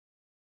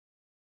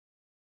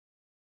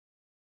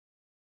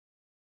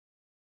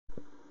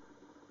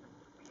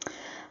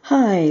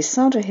Hi,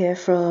 Sandra here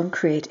from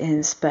Create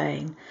in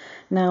Spain.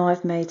 Now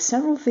I've made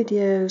several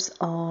videos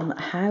on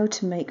how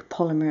to make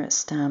polymer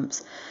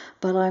stamps,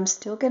 but I'm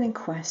still getting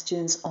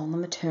questions on the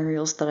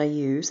materials that I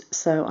use,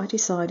 so I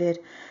decided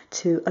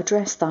to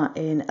address that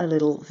in a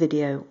little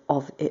video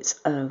of its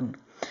own.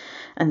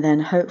 And then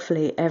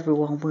hopefully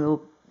everyone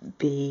will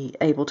be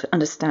able to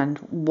understand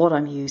what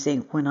I'm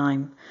using when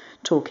I'm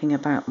talking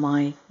about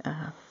my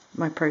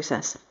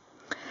process.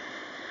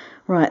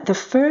 Right, the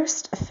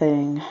first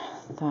thing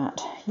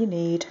that you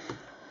need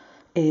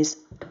is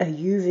a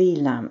UV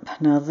lamp.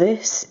 Now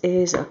this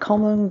is a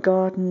common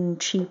garden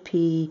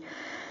cheapy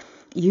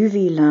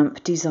UV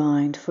lamp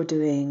designed for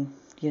doing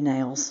your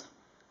nails.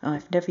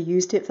 I've never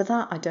used it for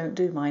that. I don't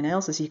do my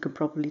nails, as you can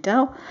probably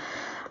tell,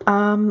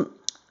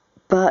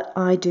 but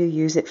I do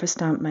use it for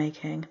stamp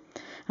making.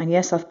 And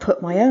yes, I've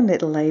put my own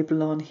little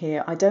label on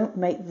here. I don't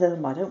make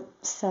them, I don't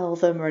sell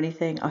them or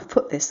anything. I've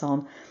put this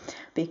on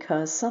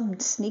because some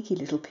sneaky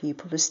little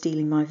people are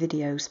stealing my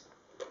videos.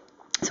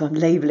 So I'm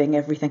labelling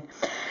everything.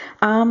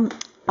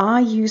 I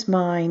use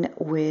mine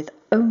with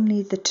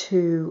only the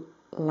two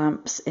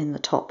lamps in the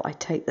top. I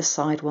take the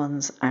side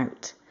ones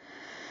out.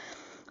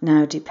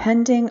 Now,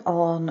 depending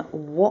on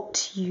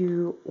what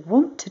you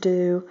want to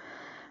do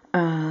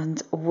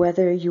and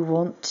whether you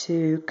want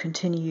to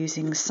continue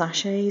using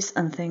sachets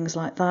and things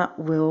like that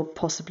will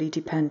possibly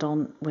depend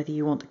on whether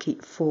you want to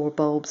keep 4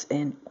 bulbs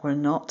in or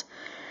not.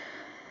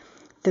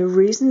 The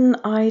reason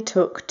I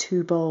took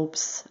 2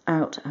 bulbs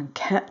out and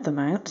kept them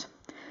out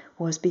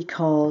was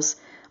because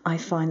I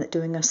find that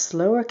doing a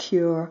slower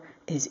cure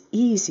is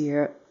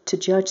easier to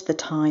judge the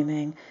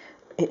timing.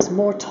 It's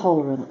more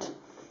tolerant,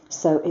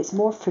 so it's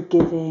more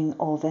forgiving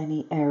of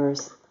any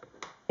errors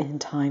in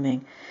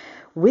timing.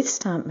 With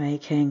stamp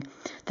making,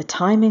 the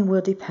timing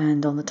will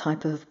depend on the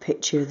type of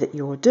picture that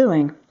you're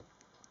doing.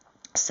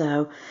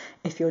 So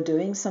if you're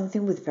doing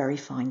something with very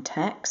fine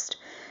text,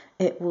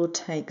 it will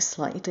take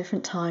slightly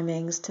different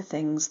timings to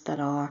things that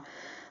are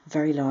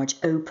very large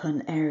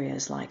open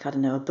areas, like, I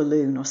don't know, a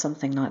balloon or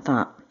something like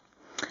that.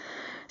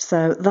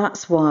 So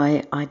that's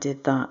why I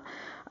did that.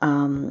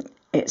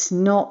 It's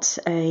not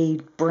a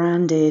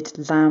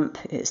branded lamp,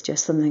 it's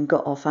just something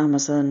got off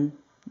Amazon,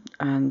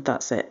 and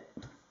that's it.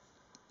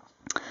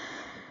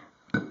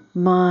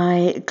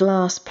 My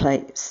glass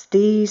plates,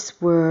 these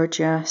were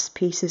just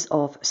pieces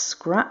of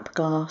scrap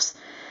glass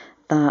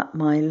that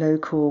my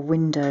local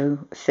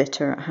window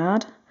fitter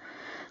had.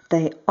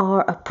 They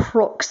are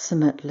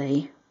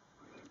approximately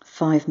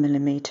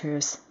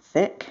 5mm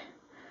thick,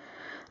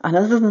 and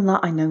other than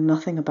that I know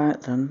nothing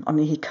about them. I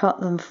mean, he cut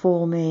them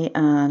for me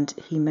and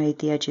he made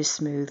the edges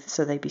smooth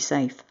so they'd be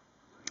safe.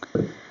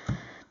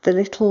 The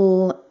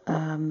little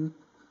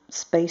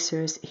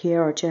spacers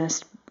here are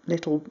just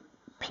little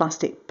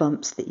plastic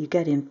bumps that you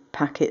get in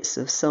packets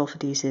of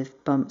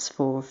self-adhesive bumps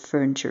for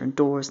furniture and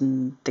doors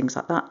and things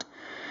like that.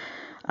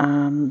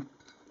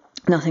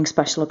 Nothing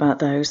special about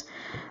those.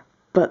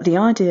 But the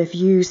idea of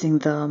using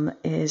them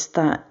is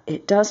that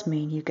it does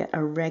mean you get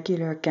a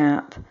regular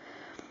gap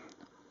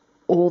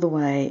all the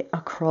way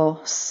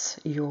across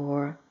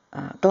your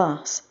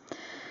glass.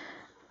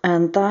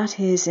 And that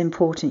is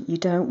important. You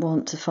don't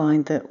want to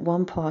find that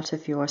one part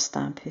of your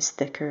stamp is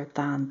thicker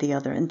than the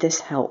other, and this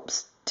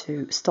helps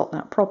to stop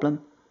that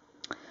problem.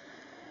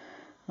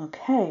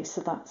 Okay,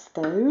 so that's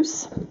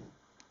those.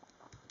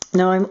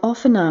 Now, I'm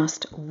often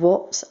asked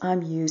what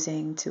I'm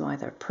using to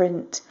either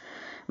print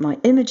my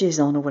images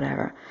on or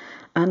whatever,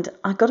 and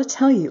I've got to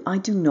tell you, I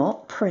do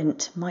not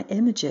print my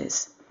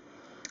images.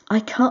 I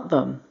cut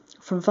them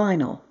from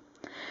vinyl,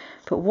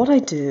 but what I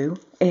do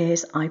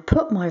is I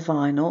put my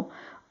vinyl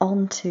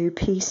onto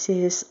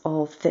pieces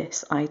of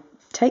this. I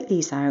take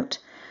these out,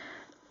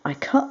 I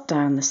cut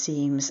down the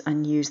seams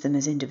and use them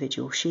as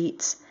individual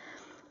sheets,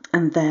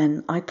 and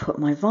then I put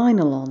my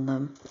vinyl on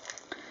them,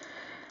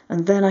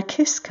 and then I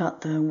kiss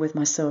cut them with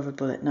my silver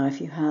bullet. Now,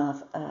 if you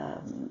have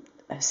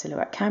a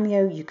silhouette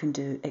cameo, you can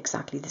do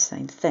exactly the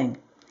same thing.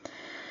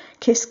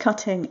 Kiss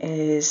cutting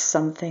is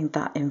something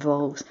that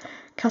involves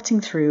cutting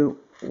through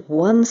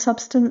one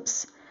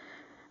substance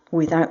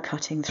without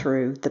cutting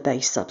through the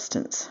base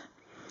substance.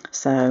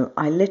 So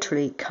I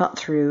literally cut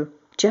through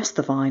just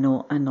the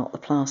vinyl and not the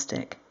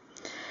plastic.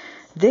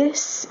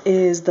 This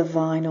is the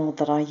vinyl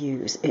that I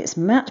use. It's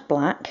matte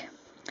black,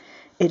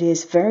 it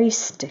is very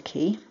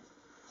sticky,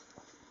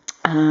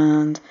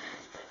 and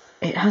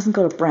it hasn't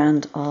got a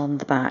brand on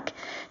the back.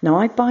 Now,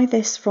 I buy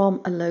this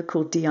from a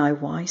local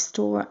DIY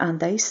store and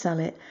they sell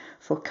it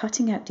for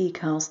cutting out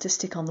decals to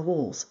stick on the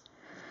walls.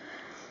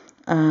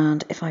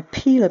 And if I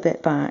peel a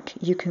bit back,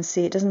 you can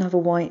see it doesn't have a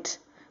white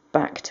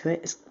back to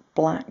it. It's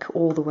black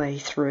all the way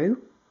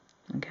through.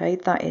 Okay,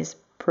 that is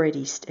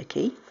pretty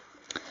sticky.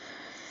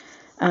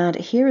 And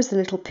here is a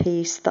little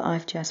piece that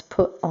I've just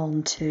put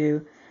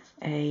onto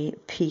a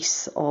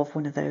piece of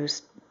one of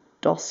those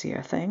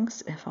dossier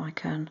things, if I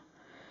can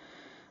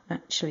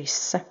actually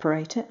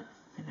separate it.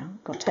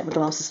 I've got to take my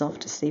glasses off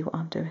to see what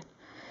I'm doing.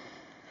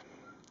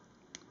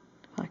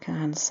 If I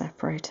can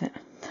separate it.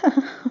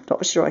 I'm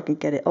not sure I can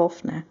get it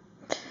off now.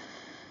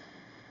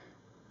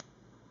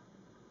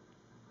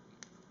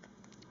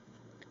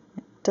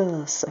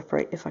 does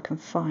separate if I can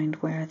find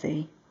where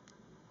the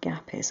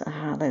gap is.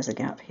 Aha, there's a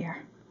gap here.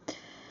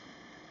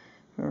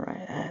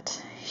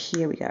 Right,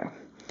 here we go.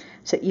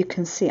 So you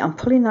can see I'm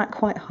pulling that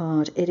quite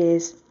hard. It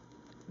is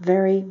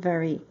very,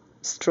 very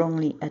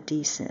strongly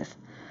adhesive,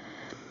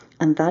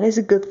 and that is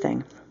a good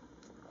thing.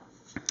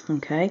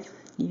 Okay,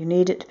 you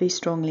need it to be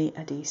strongly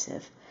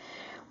adhesive.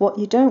 What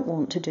you don't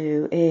want to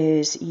do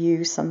is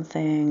use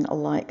something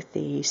like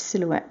the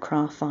Silhouette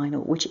Craft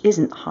vinyl, which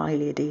isn't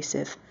highly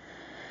adhesive,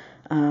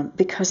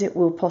 because it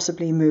will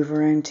possibly move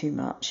around too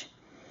much.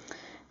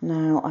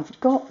 Now I've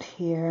got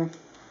here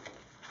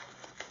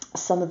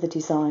some of the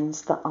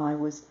designs that I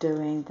was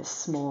doing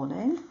this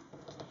morning.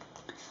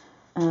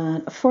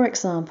 And for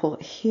example,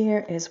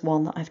 here is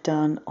one that I've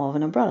done of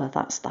an umbrella.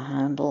 That's the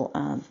handle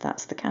and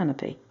that's the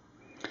canopy.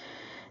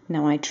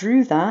 Now I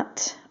drew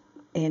that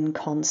in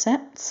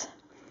Concepts,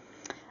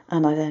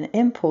 and I then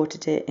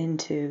imported it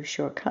into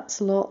Shortcuts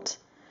a lot,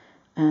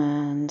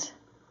 and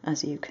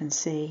as you can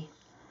see,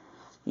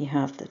 you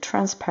have the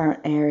transparent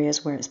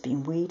areas where it's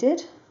been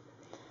weeded.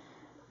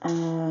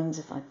 And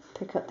if I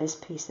pick up this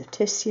piece of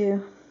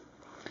tissue,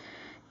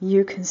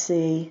 you can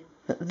see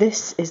that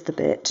this is the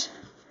bit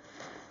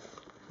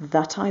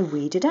that I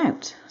weeded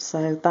out.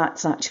 So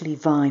that's actually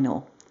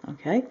vinyl,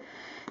 okay?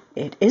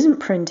 It isn't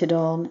printed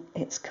on,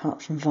 it's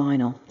cut from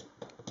vinyl.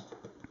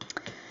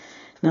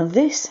 Now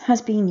this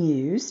has been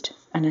used,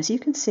 and as you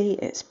can see,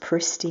 it's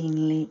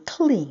pristinely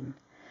clean.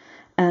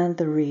 And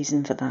the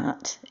reason for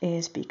that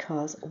is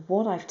because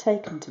what I've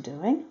taken to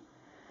doing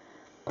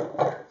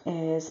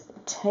is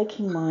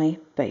taking my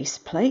base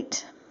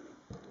plate.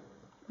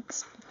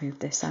 Let's move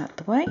this out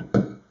the way.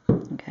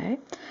 Okay.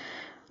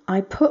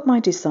 I put my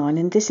design,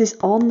 and this is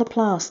on the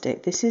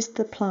plastic. This is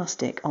the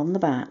plastic on the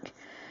back.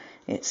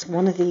 It's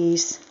one of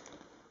these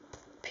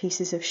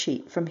pieces of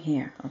sheet from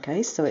here.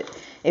 Okay, so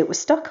it was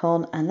stuck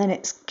on, and then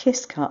it's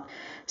kiss cut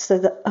so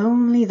that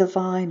only the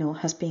vinyl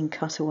has been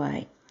cut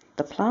away.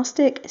 The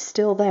plastic is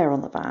still there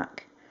on the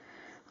back.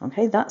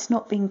 Okay, that's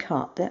not been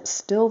cut. That's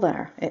still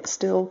there. It's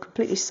still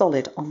completely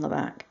solid on the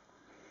back.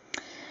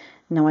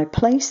 Now I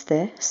place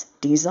this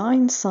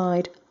design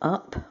side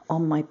up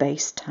on my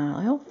base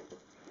tile,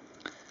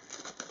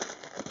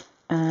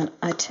 and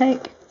I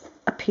take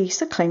a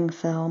piece of cling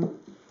film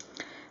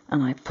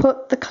and I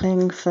put the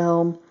cling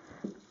film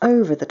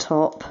over the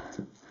top,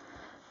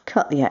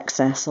 cut the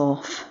excess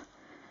off,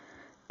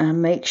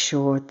 and make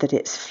sure that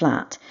it's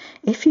flat.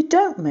 If you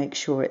don't make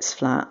sure it's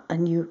flat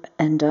and you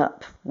end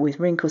up with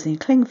wrinkles in your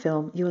cling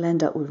film, you'll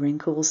end up with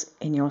wrinkles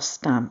in your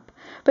stamp.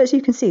 But as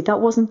you can see,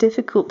 that wasn't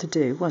difficult to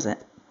do, was it?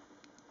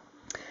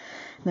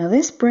 Now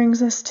this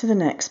brings us to the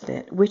next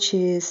bit, which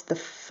is the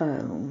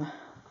foam.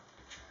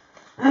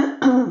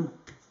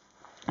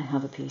 I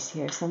have a piece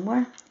here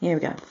somewhere. Here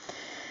we go.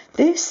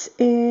 This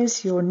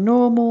is your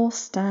normal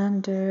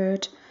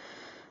standard,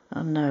 I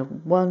don't know,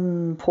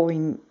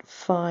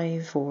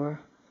 1.5 or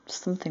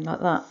something like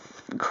that,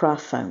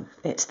 craft foam.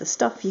 It's the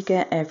stuff you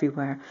get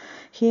everywhere.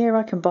 Here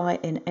I can buy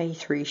it in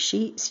A3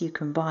 sheets, you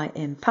can buy it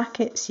in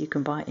packets, you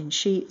can buy it in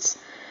sheets,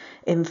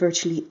 in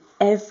virtually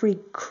every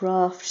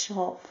craft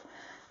shop,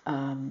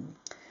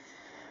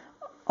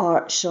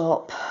 art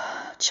shop,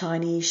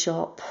 Chinese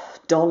shop,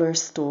 dollar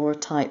store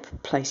type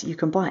place. You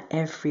can buy it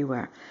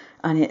everywhere,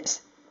 and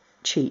it's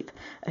cheap.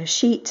 A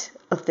sheet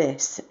of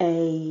this,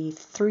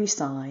 A3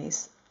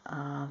 size,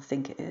 I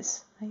think it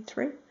is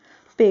A3,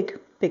 big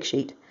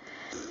sheet,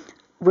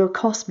 will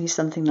cost me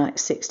something like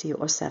 60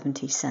 or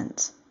 70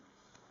 cents.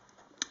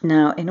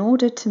 Now, in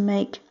order to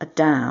make a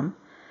dam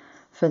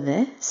for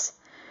this,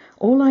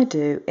 all I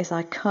do is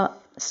I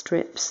cut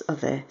strips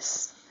of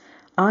this,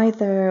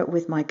 either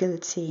with my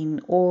guillotine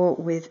or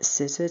with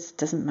scissors,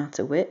 doesn't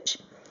matter which.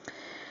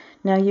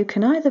 Now you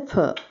can either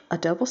put a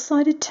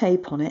double-sided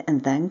tape on it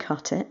and then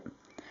cut it,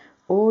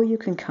 or you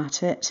can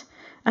cut it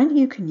and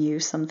you can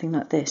use something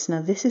like this.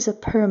 Now this is a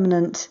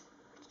permanent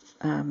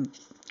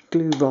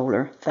glue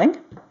roller thing,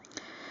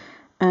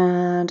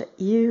 and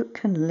you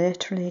can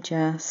literally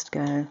just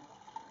go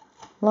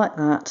like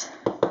that,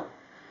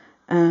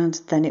 and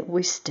then it will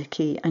be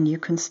sticky and you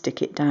can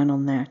stick it down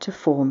on there to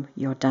form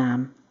your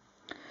dam.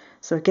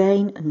 So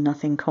again,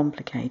 nothing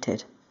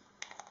complicated.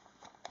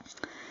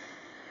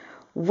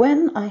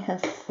 When I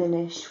have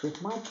finished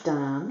with my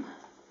dam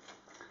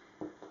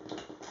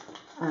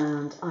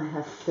and I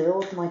have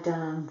filled my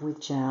dam with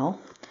gel,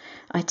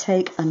 I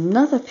take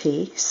another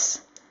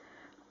piece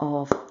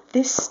of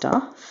this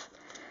stuff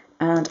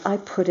and I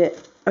put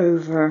it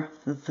over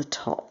the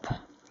top.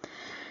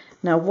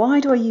 Now,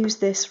 why do I use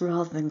this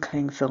rather than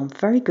cling film?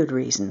 Very good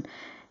reason.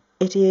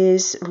 It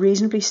is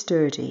reasonably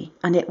sturdy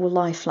and it will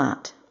lie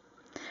flat.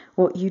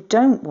 What you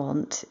don't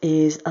want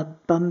is a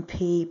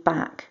bumpy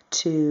back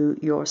to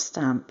your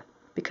stamp,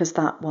 because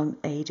that won't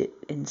aid it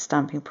in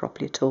stamping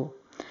properly at all.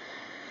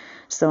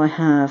 So I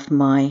have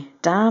my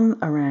dam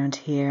around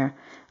here,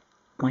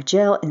 my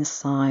gel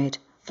inside,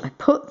 I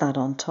put that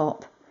on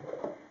top,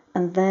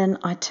 and then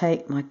I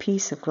take my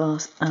piece of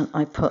glass and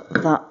I put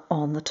that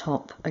on the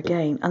top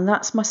again, and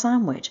that's my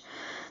sandwich.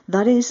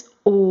 That is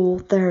all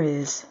there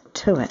is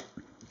to it.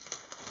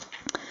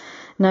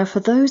 Now,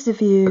 for those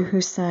of you who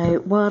say,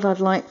 well,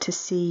 I'd like to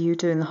see you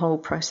doing the whole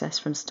process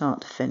from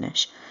start to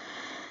finish,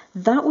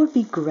 that would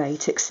be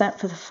great, except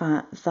for the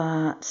fact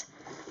that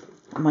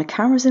my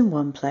camera's in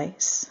one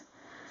place,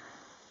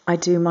 I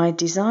do my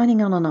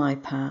designing on an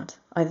iPad,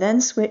 I then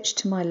switch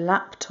to my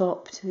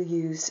laptop to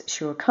use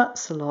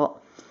shortcuts a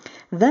lot,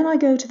 then I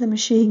go to the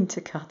machine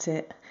to cut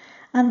it,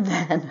 and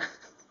then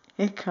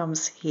it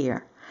comes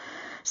here.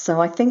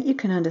 So I think you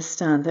can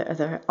understand that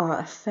there are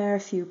a fair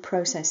few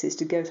processes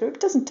to go through.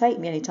 It doesn't take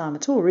me any time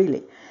at all,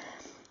 really,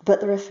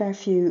 but there are a fair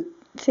few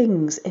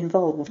things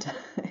involved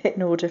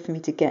in order for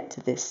me to get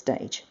to this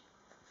stage.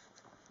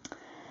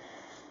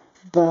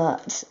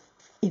 But,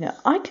 you know,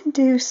 I can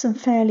do some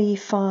fairly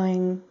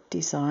fine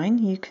design.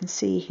 You can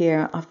see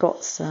here I've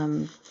got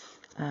some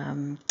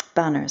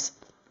banners.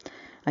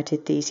 I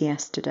did these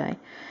yesterday.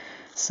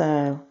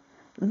 So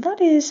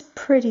that is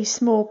pretty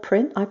small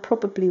print. I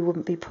probably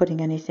wouldn't be putting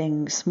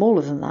anything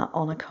smaller than that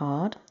on a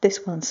card.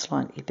 This one's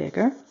slightly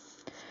bigger.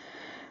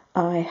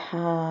 I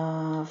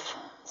have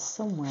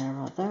somewhere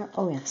or other.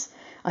 Oh yes,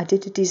 I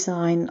did a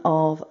design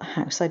of a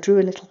house. I drew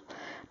a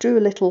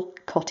little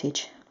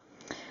cottage,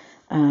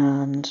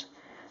 and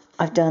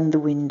I've done the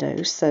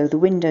windows. So the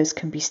windows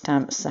can be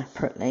stamped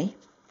separately,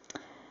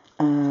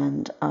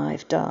 and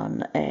I've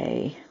done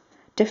a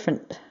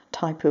different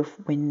type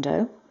of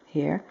window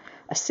here.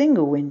 A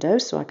single window,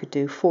 so I could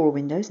do 4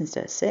 windows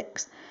instead of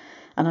 6.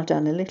 And I've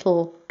done a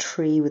little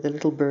tree with a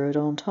little bird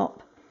on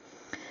top.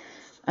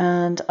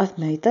 And I've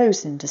made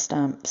those into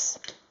stamps.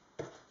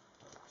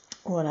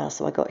 What else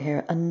have I got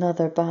here?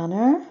 Another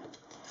banner.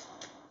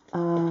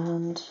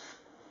 And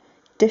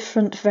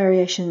different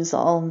variations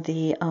on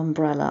the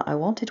umbrella. I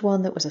wanted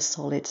one that was a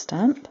solid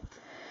stamp.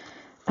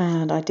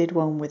 And I did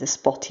one with a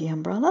spotty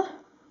umbrella.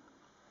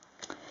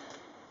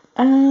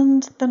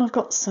 And then I've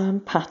got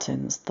some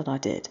patterns that I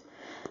did.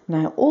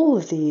 Now, all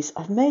of these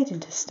I've made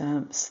into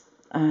stamps,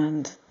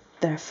 and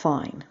they're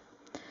fine.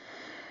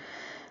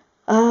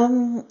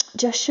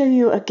 Just show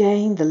you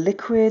again the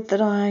liquid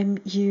that I'm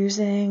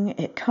using.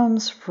 It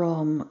comes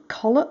from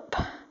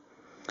Polymer,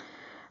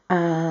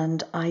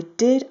 and I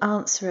did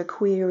answer a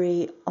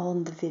query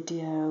on the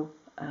video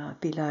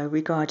below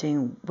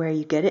regarding where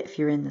you get it if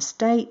you're in the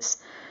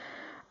States.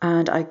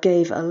 And I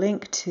gave a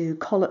link to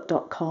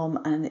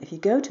collop.com, and if you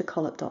go to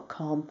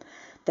collop.com,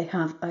 they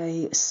have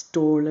a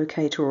store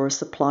locator or a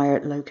supplier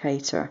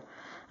locator,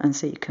 and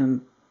so you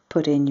can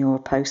put in your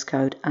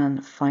postcode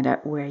and find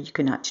out where you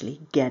can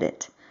actually get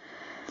it.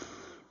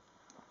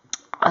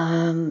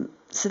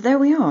 So there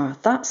we are.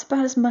 That's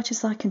about as much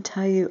as I can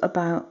tell you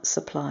about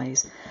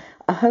supplies.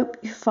 I hope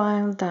you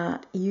found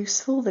that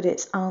useful, that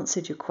it's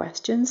answered your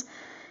questions.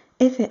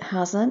 If it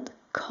hasn't,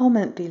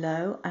 comment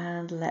below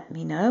and let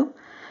me know.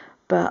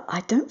 But I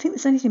don't think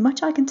there's anything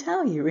much I can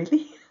tell you,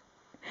 really.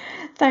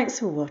 Thanks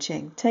for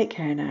watching. Take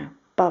care now.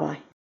 Bye-bye.